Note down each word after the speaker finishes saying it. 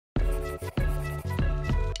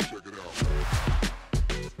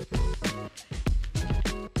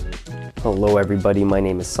Hello everybody, my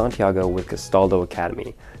name is Santiago with Castaldo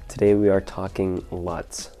Academy. Today we are talking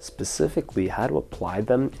LUTs, specifically how to apply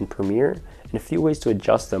them in Premiere and a few ways to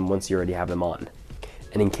adjust them once you already have them on.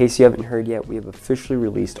 And in case you haven't heard yet, we have officially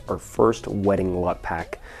released our first wedding LUT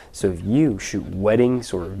pack. So if you shoot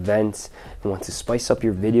weddings or events and want to spice up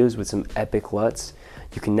your videos with some epic LUTs,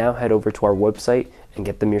 you can now head over to our website and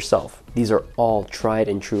get them yourself. These are all tried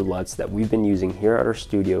and true LUTs that we've been using here at our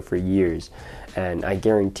studio for years, and I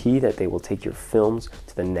guarantee that they will take your films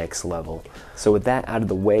to the next level. So with that out of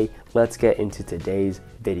the way, let's get into today's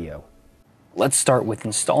video. Let's start with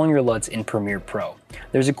installing your LUTs in Premiere Pro.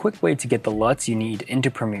 There's a quick way to get the LUTs you need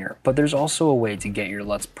into Premiere, but there's also a way to get your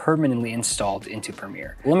LUTs permanently installed into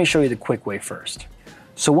Premiere. Let me show you the quick way first.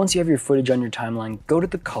 So once you have your footage on your timeline, go to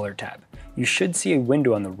the Color tab. You should see a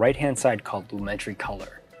window on the right-hand side called Lumetri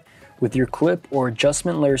Color. With your clip or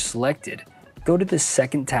adjustment layer selected, go to the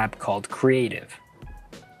second tab called Creative.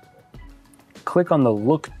 Click on the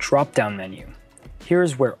Look drop-down menu.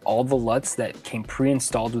 Here's where all the LUTs that came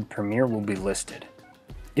pre-installed with Premiere will be listed.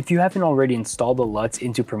 If you haven't already installed the LUTs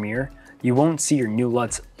into Premiere, you won't see your new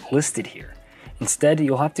LUTs listed here. Instead,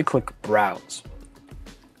 you'll have to click Browse.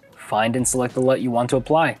 Find and select the LUT you want to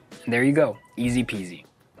apply, and there you go, easy peasy.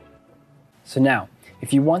 So now,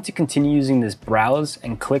 if you want to continue using this browse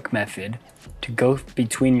and click method to go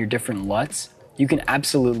between your different LUTs, you can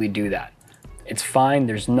absolutely do that. It's fine,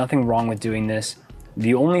 there's nothing wrong with doing this.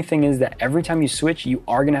 The only thing is that every time you switch, you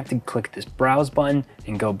are gonna have to click this browse button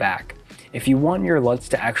and go back. If you want your LUTs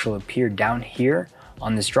to actually appear down here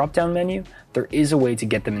on this drop-down menu, there is a way to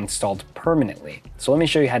get them installed permanently. So let me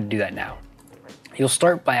show you how to do that now. You'll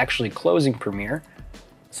start by actually closing Premiere.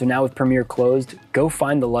 So now with Premiere closed, go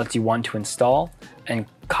find the LUTs you want to install and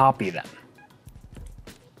copy them.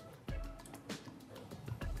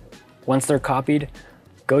 Once they're copied,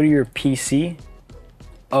 go to your PC,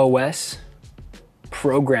 OS,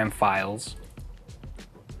 Program Files,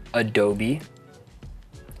 Adobe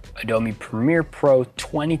Premiere Pro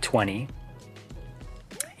 2020.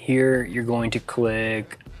 Here you're going to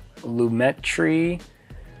click Lumetri.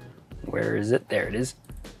 Where is it? There it is.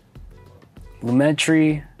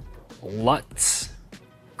 Lumetri LUTs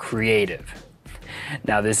Creative.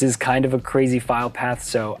 Now this is kind of a crazy file path,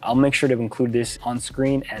 so I'll make sure to include this on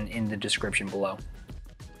screen and in the description below.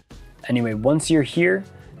 Anyway, once you're here,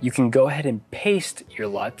 you can go ahead and paste your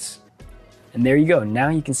LUTs. And there you go. Now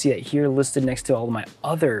you can see that here listed next to all of my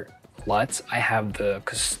other LUTs, I have the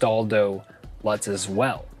Castaldo LUTs as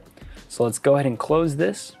well. So let's go ahead and close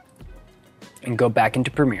this and go back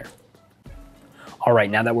into Premiere. All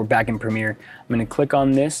right, now that we're back in Premiere, I'm gonna click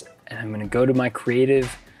on this and I'm gonna go to my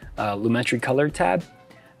Creative Lumetri Color tab,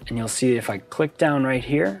 and you'll see if I click down right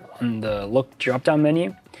here on the Look drop-down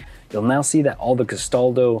menu, you'll now see that all the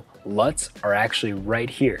Castaldo LUTs are actually right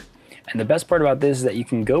here. And the best part about this is that you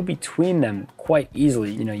can go between them quite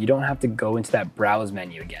easily. You know, you don't have to go into that browse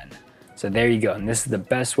menu again. So there you go, and this is the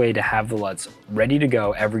best way to have the LUTs ready to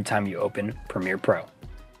go every time you open Premiere Pro.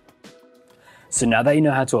 So now that you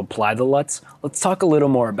know how to apply the LUTs, let's talk a little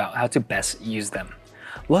more about how to best use them.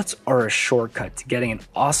 LUTs are a shortcut to getting an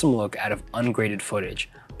awesome look out of ungraded footage,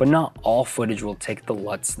 but not all footage will take the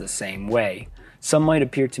LUTs the same way. Some might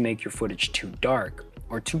appear to make your footage too dark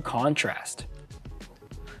or too contrast.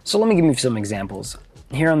 So let me give you some examples.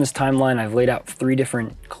 Here on this timeline, I've laid out 3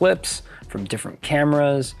 different clips from different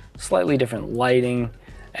cameras, slightly different lighting,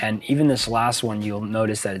 and even this last one, you'll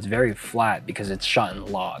notice that it's very flat because it's shot in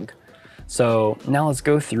log. So now let's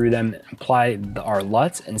go through them, apply our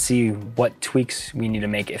LUTs, and see what tweaks we need to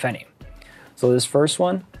make, if any. So this first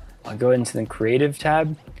one, I'll go into the Creative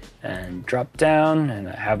tab and drop down, and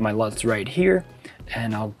I have my LUTs right here,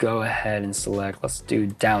 and I'll go ahead and select, let's do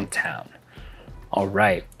downtown. All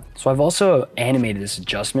right, so I've also animated this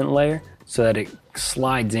adjustment layer so that it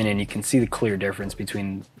slides in and you can see the clear difference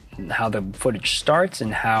between how the footage starts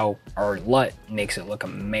and how our LUT makes it look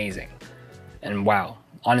amazing. And wow.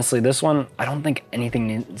 Honestly, this one, I don't think anything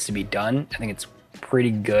needs to be done. I think it's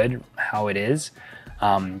pretty good how it is.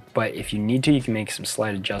 But if you need to, you can make some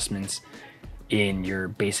slight adjustments in your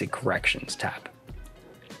basic corrections tab.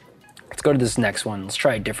 Let's go to this next one. Let's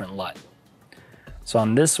try a different LUT. So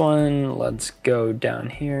on this one, let's go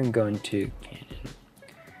down here and go into Canon.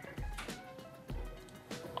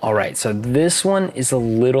 All right, so this one is a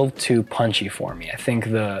little too punchy for me. I think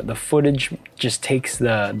the footage just takes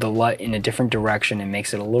the LUT in a different direction and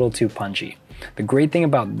makes it a little too punchy. The great thing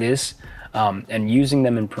about this and using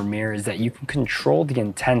them in Premiere is that you can control the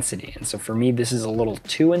intensity. And so for me, this is a little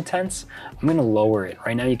too intense. I'm gonna lower it.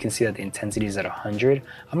 Right now you can see that the intensity is at 100.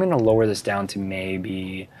 I'm gonna lower this down to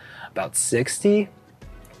maybe about 60.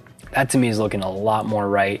 That to me is looking a lot more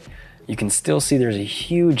right. you can still see there's a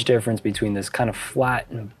huge difference between this kind of flat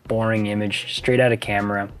and boring image straight out of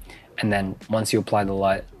camera, and then once you apply the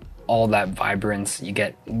LUT, all that vibrance, you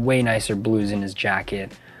get way nicer blues in his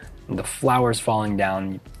jacket, the flowers falling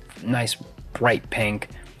down, nice bright pink,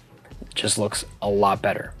 just looks a lot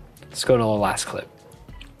better. Let's go to the last clip.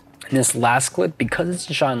 In this last clip, because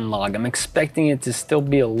it's shot in log, I'm expecting it to still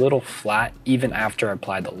be a little flat even after I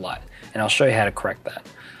apply the LUT, and I'll show you how to correct that.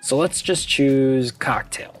 So let's just choose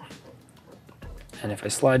cocktail. And if I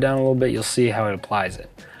slide down a little bit, you'll see how it applies it.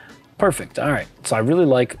 Perfect. All right, so I really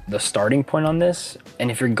like the starting point on this,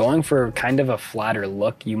 and if you're going for kind of a flatter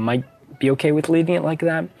look, you might be okay with leaving it like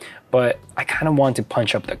that, but I kind of want to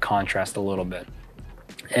punch up the contrast a little bit.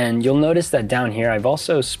 And you'll notice that down here, I've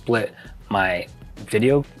also split my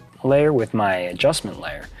video layer with my adjustment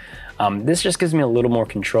layer. This just gives me a little more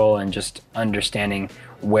control and just understanding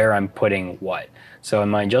where I'm putting what. So in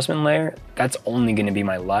my adjustment layer, that's only going to be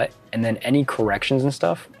my LUT, and then any corrections and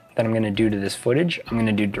stuff that I'm going to do to this footage, I'm going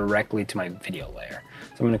to do directly to my video layer.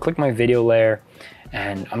 So I'm going to click my video layer,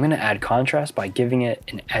 and I'm going to add contrast by giving it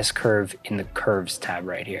an S curve in the curves tab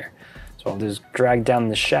right here. So I'll just drag down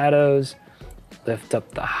the shadows, lift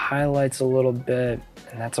up the highlights a little bit,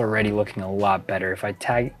 and that's already looking a lot better. If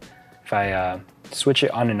I switch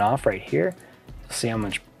it on and off right here, you'll see how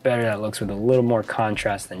much better that looks with a little more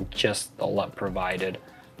contrast than just the LUT provided.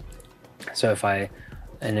 So if I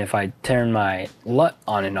turn my LUT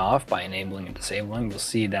on and off by enabling and disabling, you'll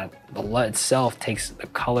see that the LUT itself takes the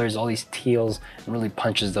colors, all these teals, and really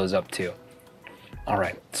punches those up too. All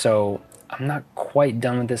right, so I'm not quite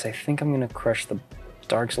done with this. I think I'm gonna crush the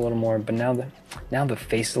darks a little more, but now the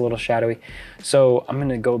face is a little shadowy. So I'm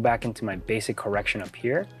gonna go back into my basic correction up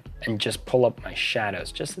here and just pull up my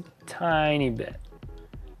shadows just a tiny bit,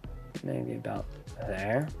 maybe about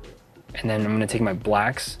there. And then I'm gonna take my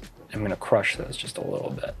blacks, I'm gonna crush those just a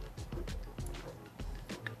little bit.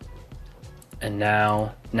 And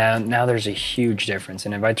now there's a huge difference.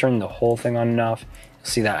 And if I turn the whole thing on and off, you'll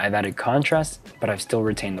see that I've added contrast, but I've still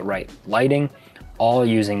retained the right lighting, all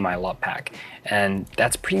using my LUT pack. And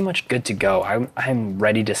that's pretty much good to go. I'm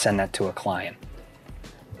ready to send that to a client.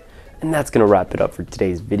 And that's going to wrap it up for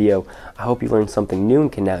today's video. I hope you learned something new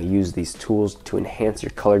and can now use these tools to enhance your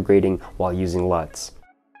color grading while using LUTs.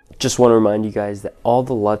 Just want to remind you guys that all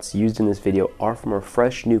the LUTs used in this video are from our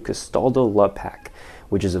fresh new Castaldo LUT pack,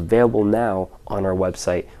 which is available now on our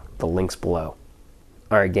website. The link's below.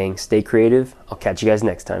 Alright gang, stay creative. I'll catch you guys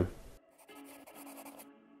next time.